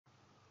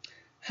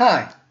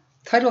Hi,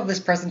 the title of this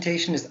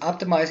presentation is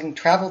Optimizing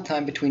Travel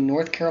Time Between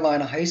North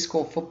Carolina High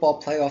School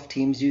Football Playoff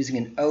Teams Using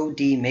an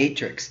OD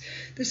Matrix.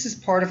 This is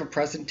part of a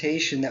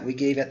presentation that we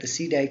gave at the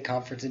C-Day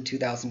conference in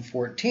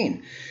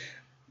 2014.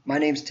 My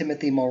name is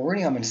Timothy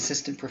Mulrooney. I'm an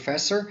assistant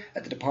professor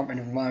at the Department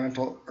of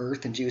Environmental,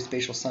 Earth, and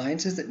Geospatial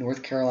Sciences at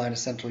North Carolina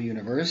Central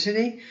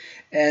University.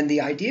 And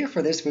the idea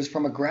for this was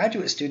from a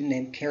graduate student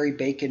named Carrie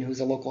Bacon, who's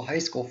a local high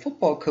school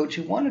football coach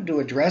who wanted to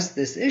address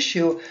this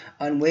issue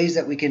on ways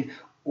that we can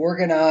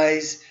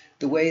organize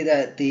the way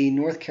that the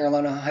North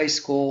Carolina High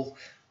School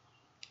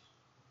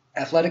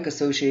Athletic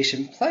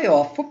Association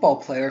playoff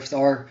football playoffs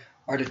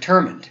are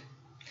determined.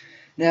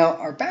 Now,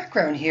 our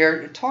background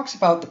here, it talks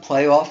about the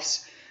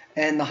playoffs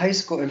and the high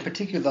school, in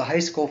particular the high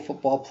school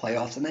football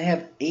playoffs, and they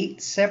have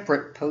 8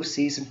 separate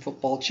postseason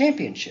football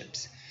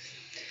championships.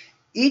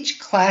 Each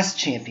class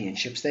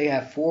championships, they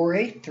have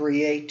 4A,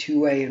 3A,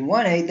 2A, and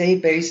 1A, they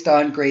based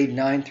on grade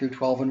 9 through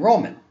 12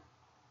 enrollment.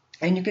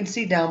 And you can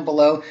see down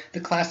below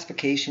the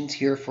classifications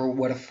here for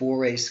what a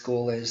 4A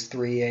school is,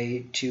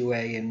 3A,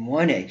 2A, and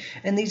 1A.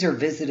 And these are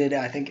visited,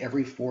 I think,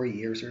 every 4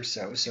 years or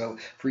so. So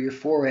for your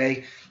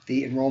 4A,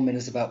 the enrollment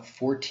is about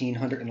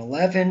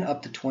 1,411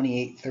 up to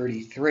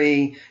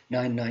 2,833,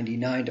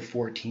 999 to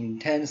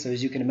 1,410. So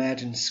as you can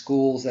imagine,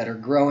 schools that are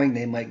growing,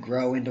 they might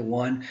grow into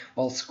one,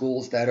 while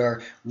schools that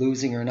are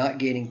losing or not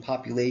gaining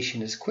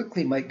population as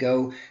quickly might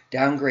go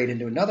downgrade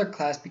into another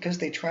class because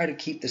they try to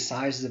keep the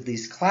sizes of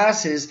these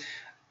classes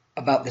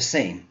about the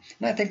same.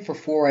 And I think for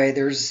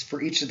 4A, for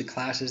each of the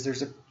classes,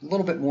 there's a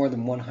little bit more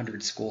than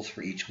 100 schools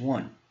for each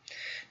one.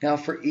 Now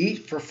for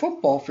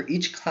football, for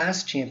each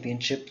class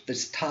championship,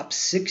 the top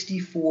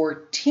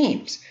 64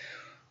 teams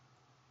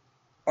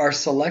are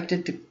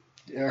selected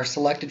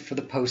for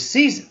the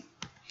postseason.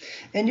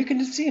 And you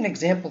can see an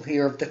example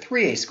here of the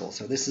 3A schools.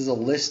 So this is a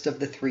list of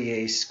the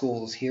 3A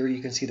schools. Here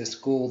you can see the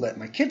school that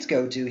my kids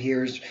go to.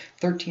 Here is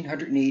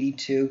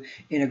 1,382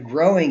 in a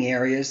growing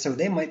area. So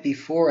they might be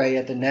 4A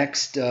at the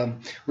next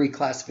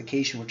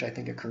reclassification, which I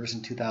think occurs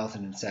in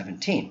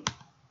 2017.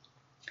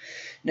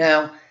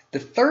 Now, the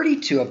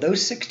 32 of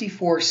those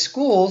 64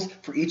 schools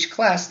for each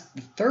class,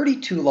 the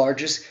 32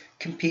 largest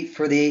compete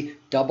for the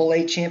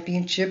AA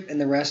championship and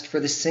the rest for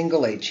the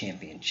single A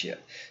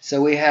championship. So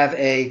we have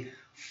a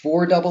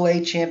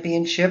 4AA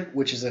championship,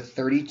 which is a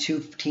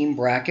 32-team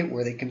bracket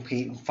where they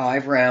compete in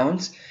 5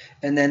 rounds.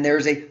 And then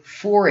there's a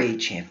 4A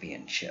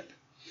championship.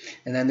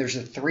 And then there's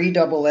a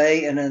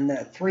 3AA and then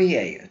a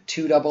 3A, a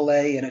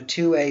 2AA and a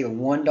 2A, a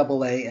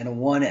 1AA and a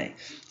 1A.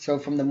 So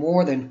from the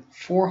more than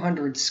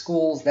 400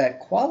 schools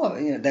that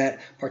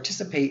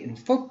participate in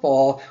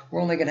football,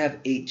 we're only going to have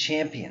 8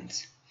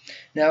 champions.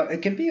 Now,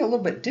 it can be a little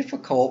bit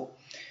difficult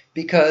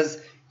because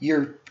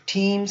your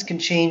teams can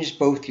change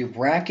both your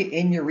bracket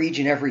and your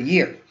region every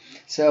year.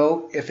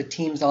 So if a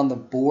team's on the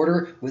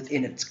border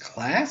within its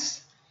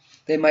class,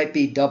 they might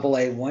be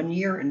AA one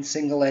year and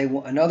single A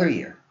another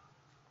year.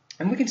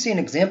 And we can see an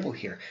example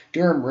here.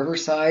 Durham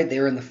Riverside,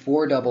 they're in the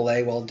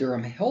 4AA, while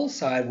Durham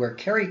Hillside, where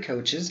Kerry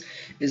coaches,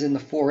 is in the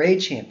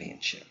 4A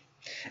championship.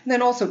 And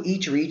then also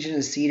each region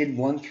is seeded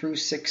 1 through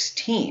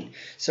 16.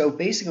 So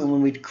basically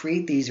when we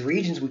create these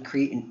regions, we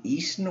create an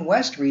east and a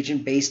west region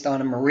based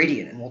on a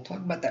meridian. And we'll talk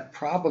about that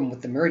problem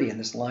with the meridian,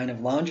 this line of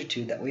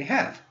longitude that we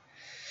have.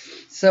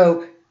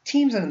 So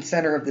teams in the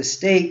center of the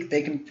state,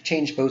 they can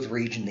change both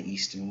region, the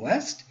east and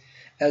west,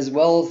 as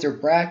well as their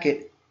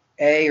bracket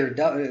A or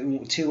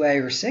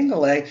 2A or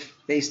single A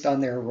based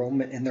on their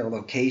enrollment and their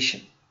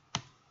location.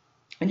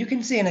 And you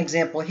can see an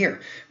example here.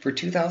 For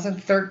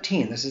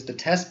 2013, this is the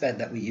test bed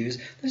that we use.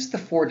 This is the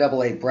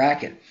 4AA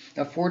bracket.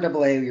 Now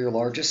 4AA are your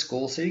largest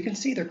schools, so you can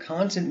see they're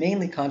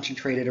mainly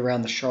concentrated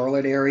around the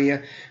Charlotte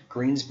area,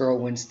 Greensboro,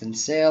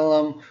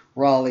 Winston-Salem,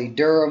 Raleigh,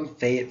 Durham,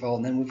 Fayetteville,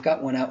 and then we've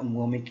got one out in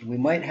Wilmington. We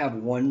might have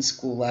one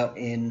school out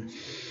in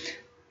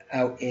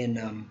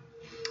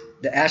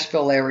the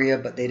Asheville area,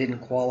 but they didn't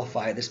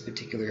qualify this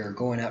particular year,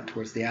 going out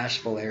towards the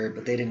Asheville area,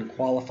 but they didn't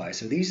qualify.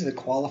 So these are the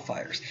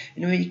qualifiers.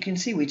 And you can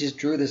see we just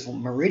drew this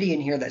meridian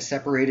here that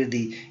separated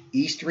the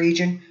east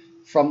region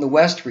from the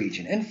west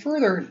region. And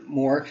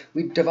furthermore,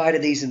 we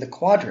divided these into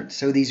quadrants.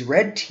 So these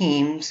red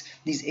teams,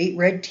 these 8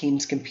 red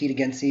teams compete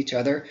against each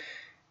other,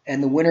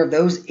 and the winner of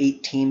those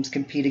 8 teams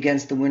compete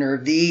against the winner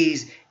of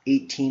these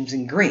 8 teams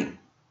in green.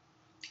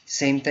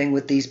 Same thing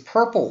with these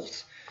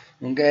purples.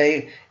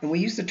 Okay, and we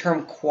use the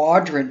term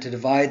quadrant to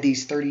divide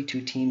these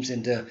 32 teams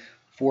into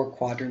 4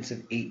 quadrants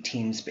of 8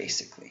 teams,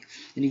 basically.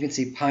 And you can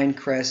see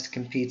Pinecrest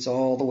competes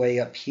all the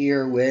way up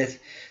here with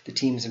the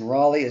teams in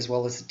Raleigh as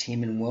well as the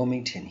team in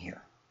Wilmington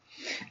here.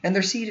 And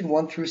they're seeded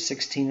 1 through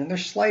 16, and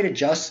there's slight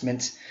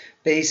adjustments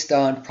based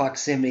on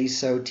proximity.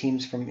 So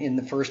teams in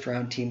the first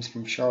round, teams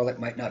from Charlotte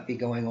might not be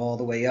going all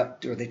the way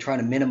up, or they try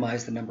to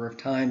minimize the number of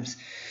times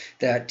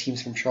that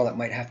teams from Charlotte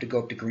might have to go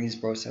up to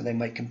Greensboro, so they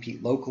might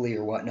compete locally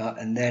or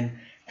whatnot, and then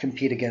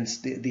compete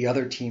against the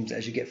other teams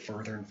as you get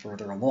further and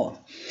further along.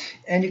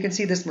 And you can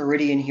see this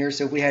meridian here,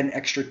 so if we had an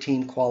extra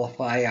team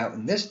qualify out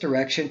in this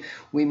direction,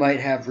 we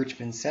might have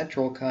Richmond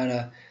Central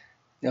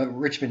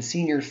Richmond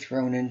Senior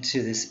thrown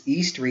into this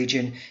east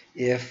region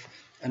if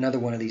another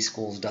one of these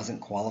schools doesn't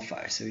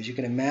qualify. So as you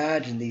can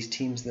imagine, these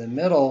teams in the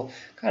middle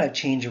kind of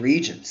change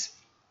regions.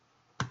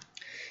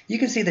 You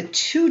can see the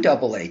two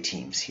AA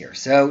teams here.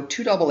 So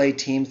two AA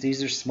teams,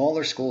 these are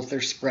smaller schools.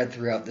 They're spread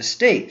throughout the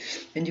state.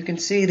 And you can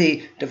see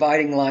the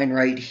dividing line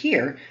right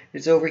here.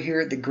 It's over here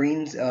at the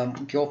Greens,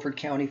 Guilford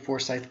County,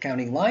 Forsyth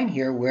County line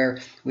here, where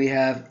we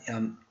have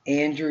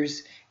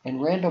Andrews and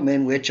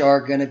Randleman, which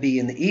are going to be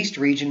in the east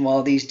region,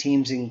 while these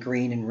teams in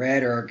green and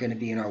red are going to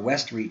be in our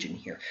west region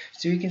here.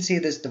 So you can see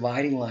this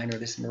dividing line, or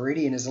this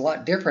meridian, is a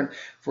lot different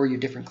for your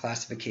different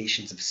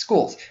classifications of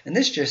schools. And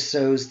this just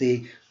shows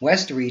the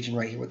west region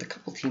right here with a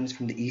couple teams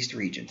from the east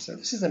region. So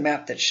this is a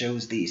map that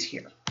shows these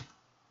here.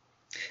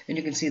 And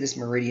you can see this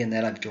meridian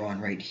that I've drawn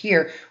right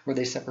here, where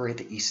they separate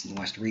the east and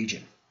west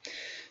region.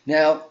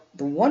 Now,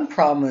 the one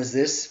problem is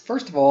this.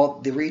 First of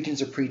all, the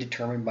regions are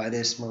predetermined by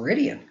this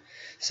meridian.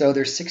 So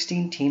there's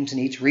 16 teams in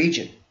each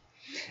region.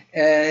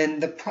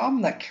 And the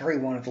problem that Kerry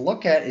wanted to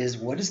look at is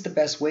what is the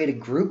best way to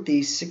group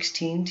these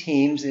 16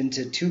 teams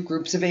into two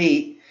groups of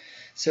 8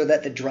 so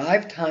that the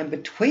drive time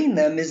between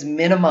them is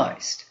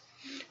minimized.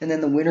 And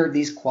then the winner of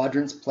these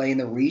quadrants play in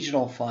the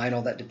regional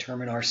final that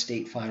determine our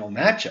state final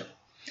matchup.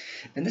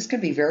 And this can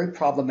be very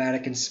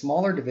problematic in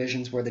smaller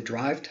divisions where the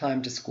drive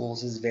time to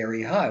schools is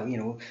very high. You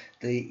know,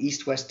 the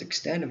east-west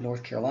extent of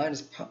North Carolina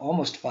is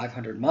almost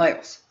 500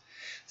 miles.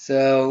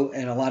 So,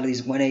 and a lot of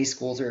these 1A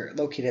schools are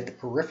located at the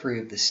periphery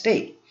of the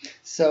state.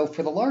 So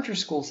for the larger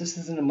schools, this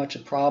isn't as much a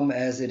problem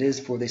as it is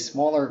for the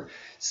smaller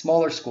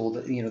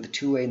school, you know, the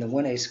 2A and the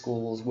 1A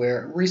schools,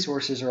 where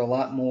resources are a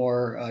lot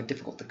more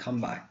difficult to come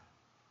by.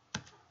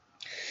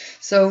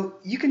 So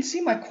you can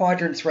see my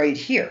quadrants right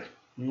here.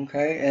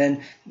 Okay,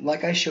 and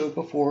like I showed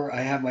before,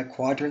 I have my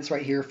quadrants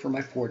right here for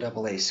my 4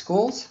 AA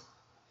schools.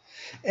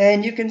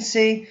 And you can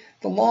see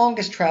the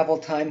longest travel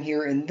time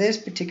here in this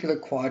particular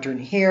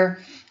quadrant here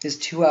is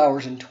 2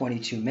 hours and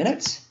 22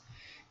 minutes.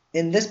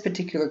 In this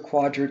particular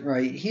quadrant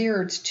right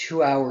here, it's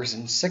 2 hours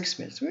and 6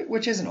 minutes,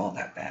 which isn't all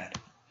that bad.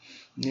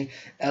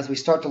 As we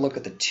start to look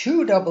at the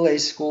 2 AA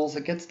schools,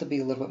 it gets to be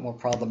a little bit more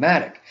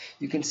problematic.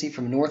 You can see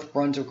from North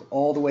Brunswick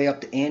all the way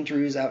up to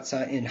Andrews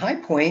outside in High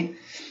Point,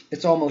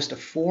 it's almost a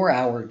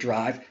 4-hour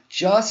drive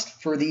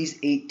just for these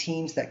 8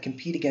 teams that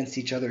compete against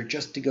each other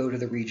just to go to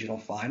the regional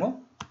final.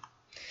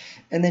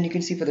 And then you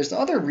can see for this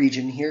other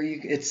region here,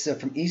 it's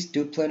from East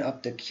Duplin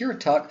up to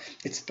Currituck,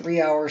 it's 3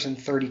 hours and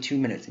 32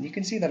 minutes. And you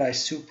can see that I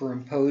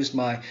superimposed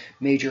my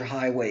major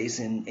highways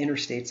and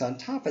interstates on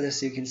top of this,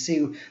 so you can see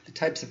the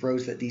types of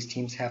roads that these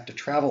teams have to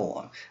travel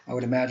along. I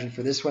would imagine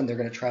for this one, they're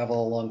going to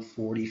travel along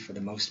 40 for the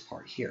most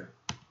part here.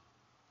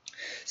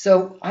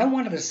 So I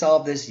wanted to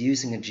solve this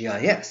using a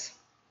GIS.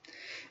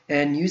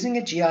 And using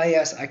a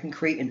GIS, I can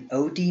create an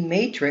OD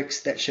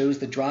matrix that shows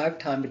the drive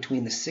time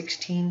between the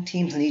 16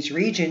 teams in each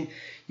region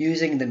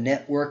using the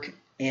Network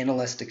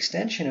Analyst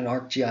extension in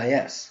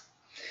ArcGIS.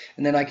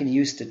 And then I can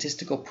use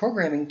statistical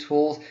programming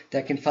tools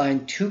that can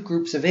find 2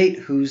 groups of 8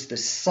 whose the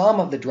sum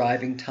of the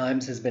driving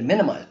times has been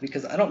minimized,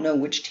 because I don't know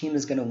which team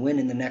is going to win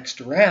in the next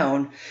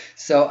round.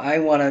 So I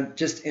want to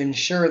just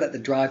ensure that the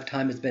drive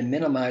time has been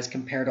minimized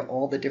compared to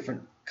all the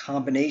different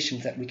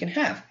combinations that we can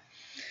have.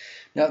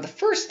 Now, the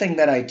first thing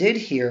that I did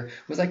here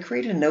was I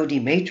created an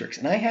OD matrix,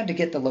 and I had to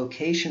get the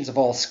locations of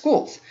all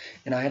schools.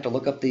 And I had to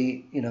look up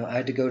I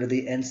had to go to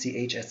the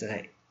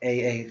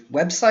NCHSAA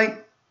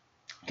website,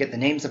 get the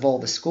names of all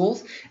the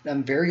schools. And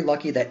I'm very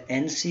lucky that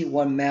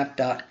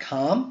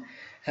nc1map.com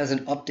has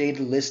an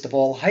updated list of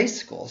all high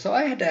schools. So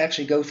I had to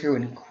actually go through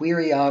and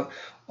query out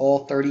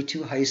all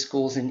 32 high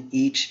schools in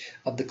each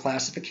of the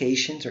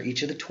classifications, or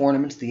each of the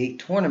tournaments, the 8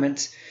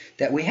 tournaments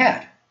that we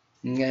had.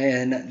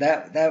 And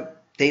that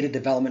data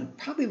development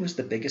probably was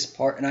the biggest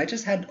part, and I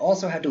just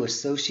also had to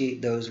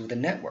associate those with a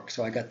network.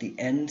 So I got the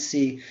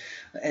NCDOT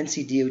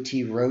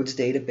roads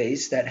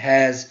database that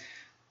has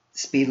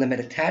speed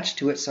limit attached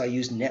to it, so I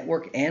used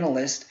Network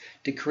Analyst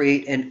to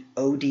create an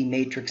OD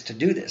matrix to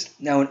do this.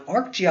 Now in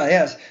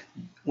ArcGIS,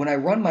 when I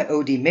run my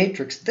OD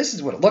matrix, this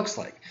is what it looks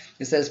like.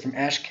 It says from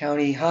Ashe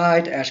County High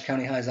to Ashe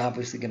County High is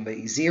obviously going to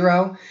be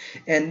 0,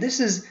 and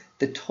this is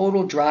the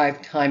total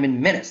drive time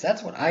in minutes.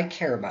 That's what I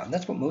care about, and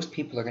that's what most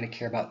people are going to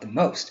care about the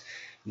most.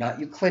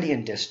 Not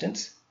Euclidean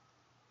distance,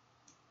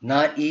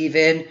 not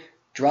even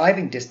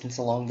driving distance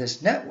along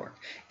this network.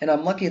 And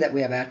I'm lucky that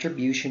we have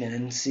attribution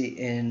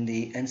in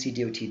the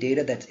NCDOT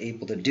data that's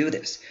able to do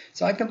this.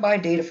 So I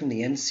combine data from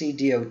the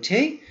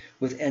NCDOT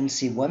with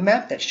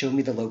NC1map that show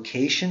me the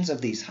locations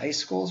of these high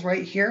schools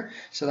right here,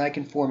 so that I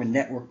can form a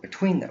network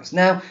between those.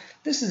 Now,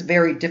 this is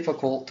very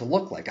difficult to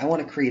look like. I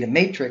want to create a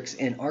matrix,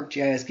 and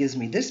ArcGIS gives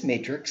me this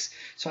matrix.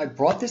 So I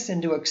brought this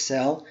into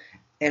Excel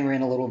and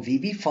ran a little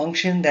VB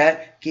function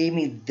that gave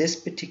me this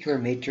particular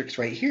matrix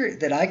right here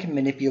that I can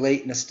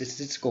manipulate in a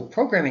statistical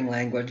programming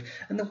language,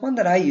 and the one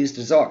that I used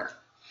is R.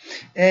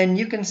 And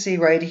you can see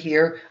right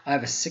here, I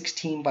have a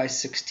 16 by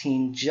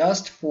 16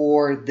 just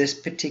for this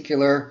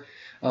particular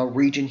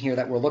region here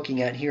that we're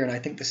looking at here, and I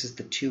think this is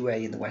the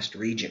 2A in the West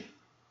region.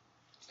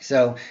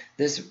 So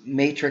this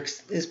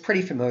matrix is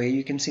pretty familiar.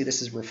 You can see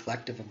this is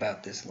reflective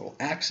about this little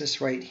axis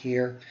right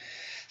here.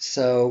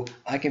 So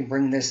I can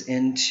bring this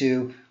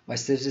into my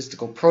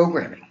statistical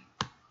programming.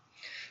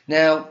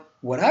 Now,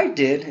 what I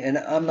did, and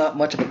I'm not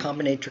much of a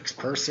combinatorics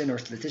person or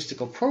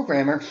statistical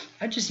programmer,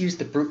 I just used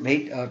the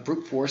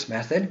brute force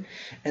method.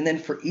 And then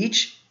for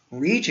each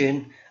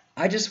region,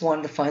 I just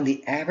wanted to find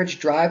the average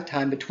drive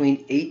time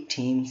between 8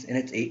 teams and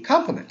its 8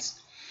 complements.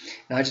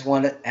 And I just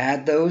wanted to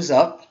add those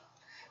up.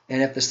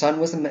 And if the sum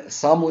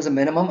was a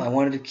minimum, I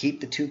wanted to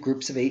keep the 2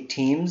 groups of 8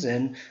 teams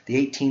and the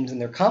 8 teams and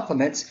their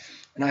complements.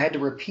 And I had to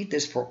repeat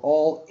this for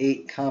all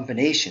 8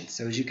 combinations.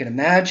 So as you can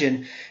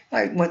imagine,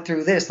 I went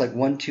through this like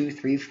 1, 2,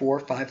 3, 4,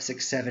 5,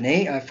 6, 7,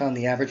 8. I found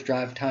the average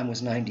drive time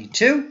was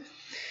 92.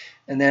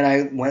 And then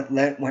I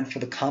went for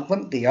the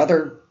complement, the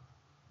other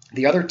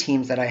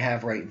teams that I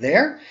have right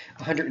there,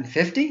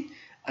 150.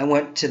 I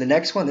went to the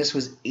next one. This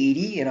was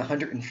 80 and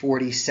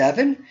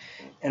 147.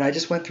 And I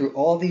just went through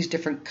all these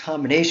different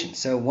combinations.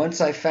 So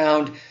once I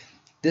found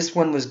this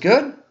one was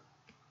good,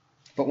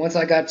 but once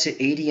I got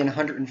to 80 and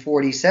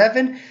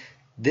 147,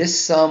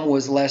 this sum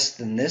was less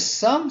than this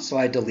sum, so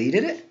I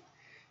deleted it.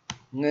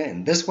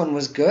 And this one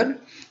was good.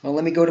 Well,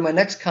 let me go to my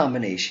next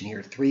combination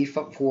here. 3,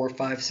 4,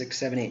 5, 6,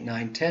 7, 8,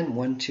 9, 10,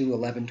 1, 2,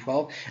 11,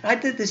 12. And I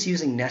did this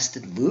using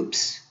nested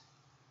loops.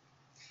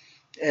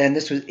 And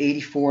this was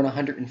 84 and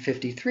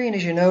 153. And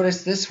as you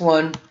notice, this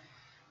one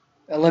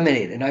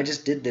eliminated. And I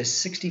just did this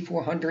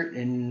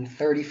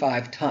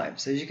 6,435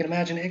 times. So as you can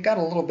imagine, it got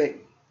a little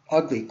bit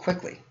ugly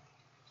quickly.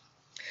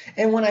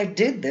 And when I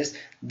did this,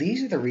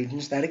 these are the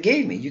regions that it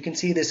gave me. You can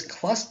see this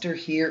cluster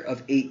here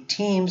of 8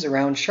 teams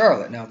around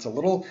Charlotte. Now, it's a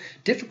little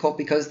difficult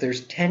because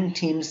there's 10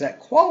 teams that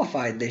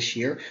qualified this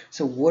year.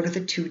 So what are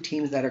the 2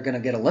 teams that are going to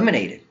get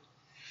eliminated?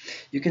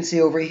 You can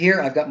see over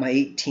here, I've got my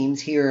 8 teams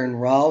here in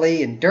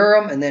Raleigh and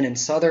Durham, and then in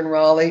southern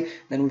Raleigh.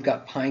 Then we've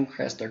got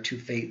Pinecrest, our 2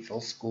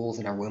 Fayetteville schools,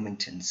 and our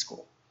Wilmington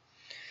school.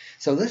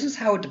 So this is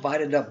how it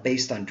divided up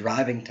based on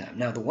driving time.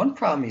 Now, the one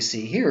problem you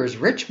see here is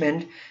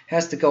Richmond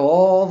has to go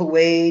all the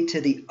way to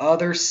the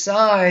other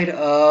side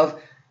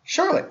of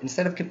Charlotte.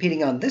 Instead of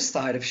competing on this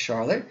side of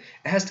Charlotte,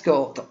 it has to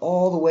go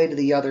all the way to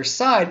the other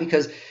side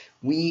because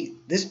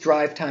this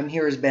drive time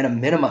here has been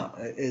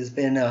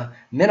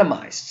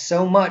minimized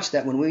so much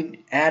that when we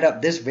add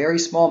up this very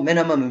small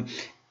minimum and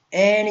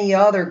any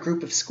other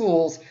group of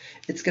schools,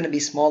 it's going to be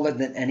smaller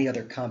than any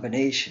other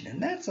combination.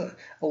 And that's a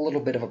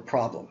little bit of a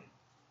problem.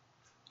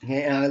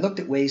 Okay, and I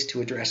looked at ways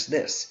to address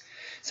this.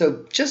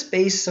 So just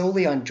based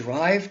solely on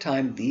drive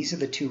time, these are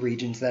the 2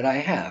 regions that I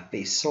have,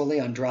 based solely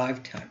on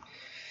drive time.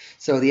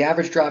 So the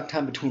average drive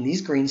time between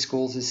these green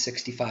schools is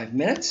 65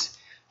 minutes.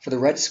 For the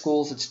red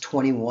schools, it's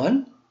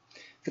 21.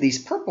 For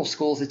these purple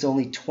schools, it's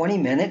only 20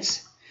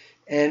 minutes.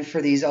 And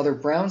for these other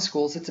brown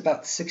schools, it's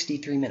about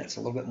 63 minutes,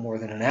 a little bit more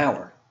than an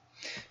hour.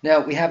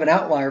 Now, we have an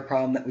outlier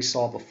problem that we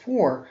saw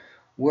before,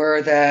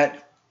 where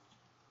that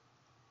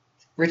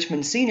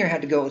Richmond Senior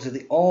had to go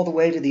all the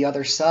way to the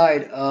other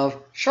side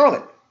of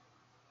Charlotte.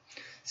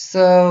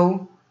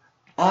 So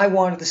I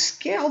wanted to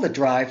scale the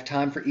drive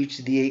time for each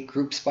of the 8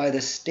 groups by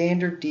the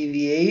standard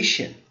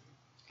deviation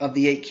of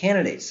the 8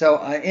 candidates.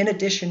 So in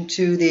addition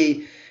to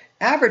the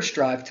average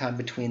drive time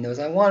between those,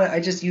 I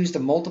just used a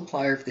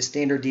multiplier for the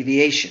standard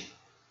deviation.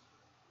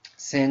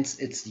 Since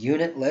it's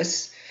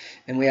unitless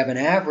and we have an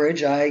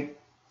average, I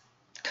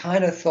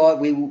kind of thought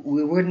we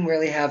wouldn't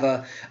really have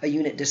a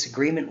unit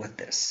disagreement with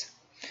this.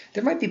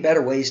 There might be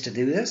better ways to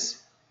do this.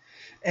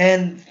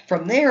 And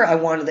from there, I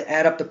wanted to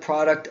add up the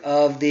product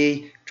of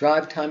the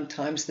drive time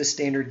times the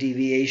standard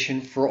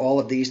deviation for all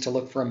of these to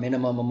look for a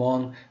minimum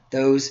among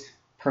those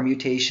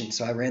permutations.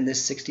 So I ran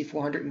this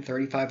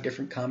 6,435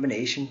 different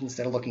combinations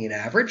instead of looking at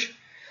average.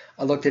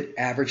 I looked at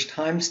average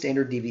time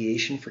standard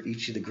deviation for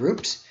each of the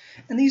groups.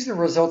 And these are the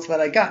results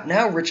that I got.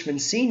 Now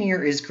Richmond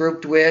Senior is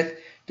grouped with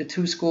the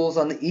 2 schools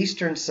on the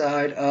eastern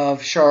side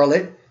of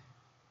Charlotte,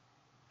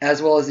 as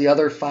well as the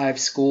other 5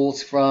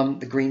 schools from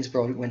the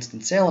Greensboro,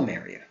 Winston-Salem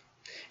area.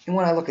 And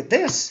when I look at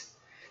this,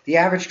 the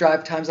average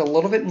drive time is a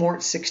little bit more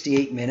at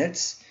 68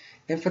 minutes.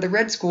 And for the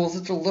red schools,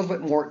 it's a little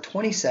bit more at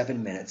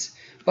 27 minutes.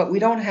 But we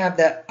don't have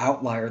that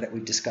outlier that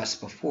we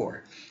discussed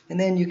before. And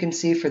then you can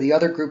see for the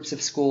other groups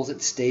of schools,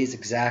 it stays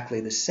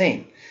exactly the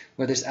same,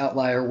 where this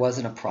outlier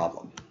wasn't a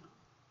problem.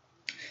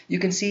 You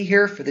can see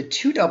here for the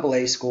 2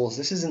 AA schools,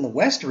 this is in the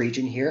west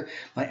region here,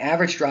 my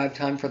average drive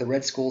time for the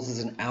red schools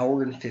is 1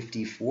 hour and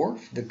 54.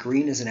 For the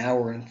green is 1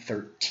 hour and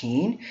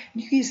 13.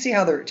 And you can see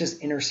how they're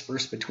just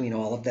interspersed between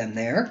all of them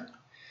there.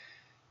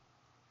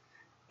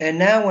 And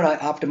now when I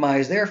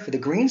optimize there for the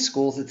green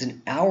schools, it's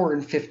 1 hour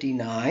and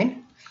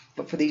 59.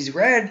 But for these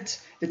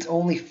reds, it's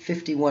only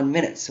 51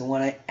 minutes. So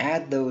when I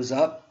add those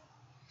up,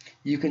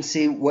 you can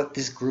see what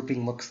this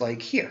grouping looks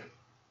like here.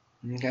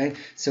 Okay,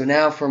 so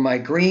now for my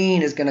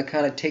green is going to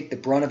kind of take the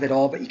brunt of it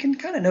all, but you can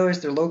kind of notice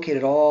they're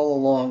located all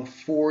along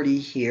 40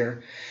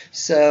 here.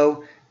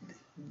 So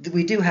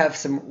we do have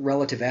some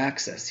relative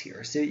access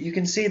here. So you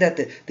can see that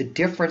the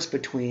difference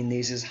between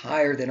these is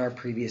higher than our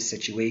previous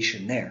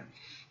situation there,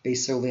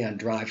 based solely on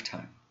drive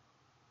time.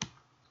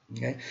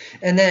 Okay,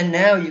 and then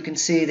now you can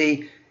see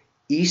the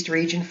East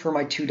region for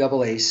my 2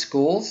 AA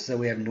schools. So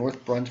we have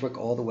North Brunswick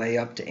all the way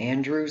up to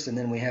Andrews, and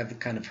then we have the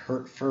kind of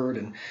Hertford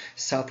and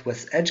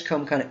Southwest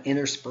Edgecombe kind of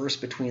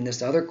interspersed between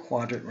this other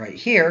quadrant right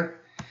here.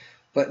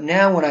 But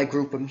now when I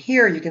group them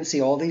here, you can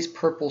see all these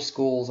purple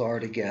schools are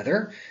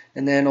together,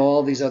 and then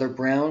all these other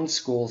brown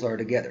schools are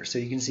together. So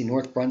you can see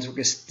North Brunswick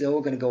is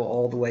still going to go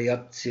all the way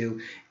up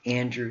to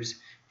Andrews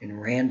and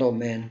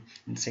Randleman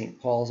and St.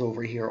 Paul's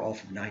over here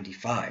off of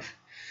 95.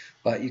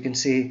 But you can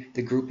see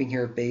the grouping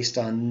here based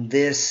on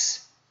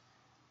this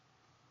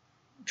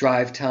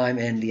drive time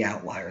and the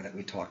outlier that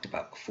we talked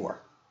about before.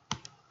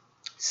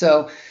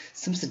 So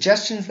some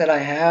suggestions that I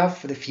have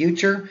for the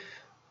future.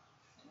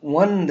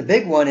 The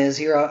big one is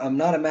here, I'm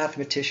not a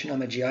mathematician,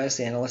 I'm a GIS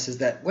analyst, is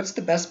that what's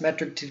the best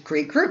metric to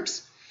create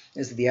groups?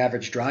 Is it the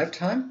average drive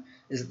time?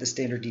 Is it the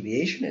standard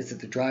deviation? Is it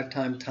the drive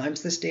time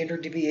times the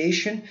standard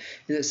deviation?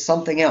 Is it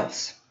something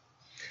else?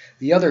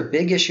 The other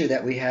big issue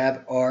that we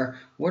have are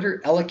what are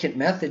elegant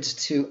methods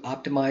to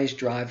optimize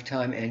drive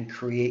time and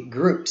create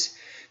groups?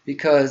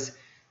 Because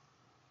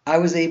I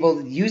was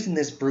able, using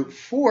this brute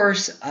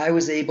force, I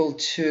was able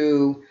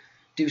to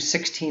do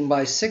 16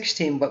 by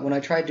 16, but when I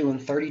tried doing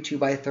 32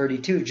 by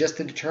 32, just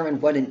to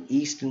determine what an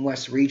east and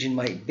west region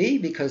might be,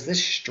 because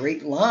this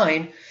straight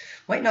line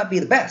might not be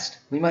the best.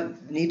 We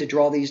might need to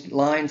draw these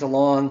lines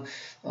along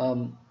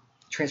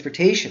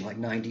transportation, like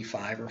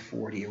 95 or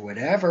 40 or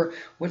whatever.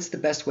 What's the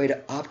best way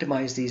to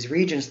optimize these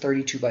regions?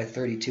 32 by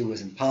 32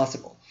 was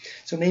impossible.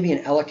 So maybe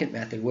an elegant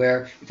method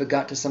where if it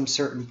got to some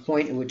certain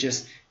point, it would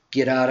just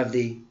get out of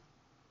the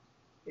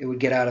loop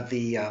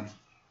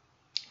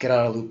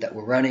that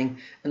we're running.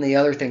 And the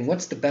other thing,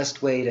 what's the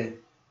best way to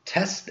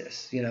test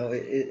this? You know,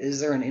 is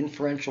there an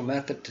inferential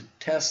method to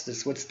test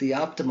this? What's the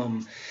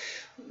optimum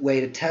way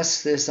to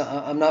test this?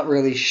 I'm not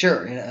really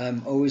sure. And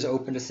I'm always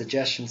open to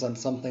suggestions on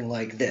something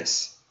like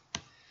this.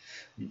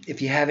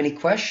 If you have any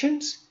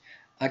questions,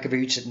 I could be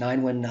reached at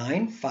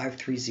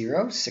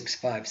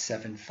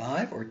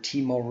 919-530-6575 or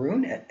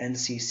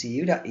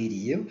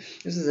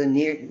tmulroon@nccu.edu. This is a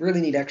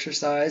really neat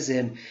exercise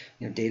in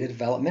data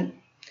development,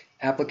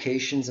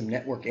 applications of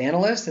network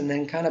analyst, and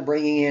then kind of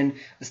bringing in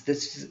a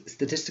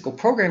statistical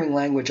programming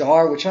language,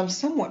 R, which I'm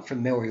somewhat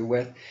familiar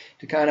with,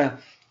 to kind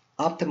of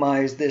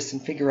optimize this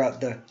and figure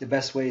out the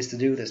best ways to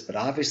do this. But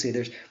obviously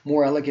there's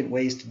more elegant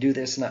ways to do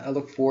this, and I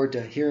look forward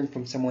to hearing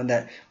from someone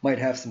that might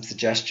have some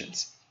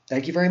suggestions.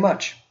 Thank you very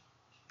much.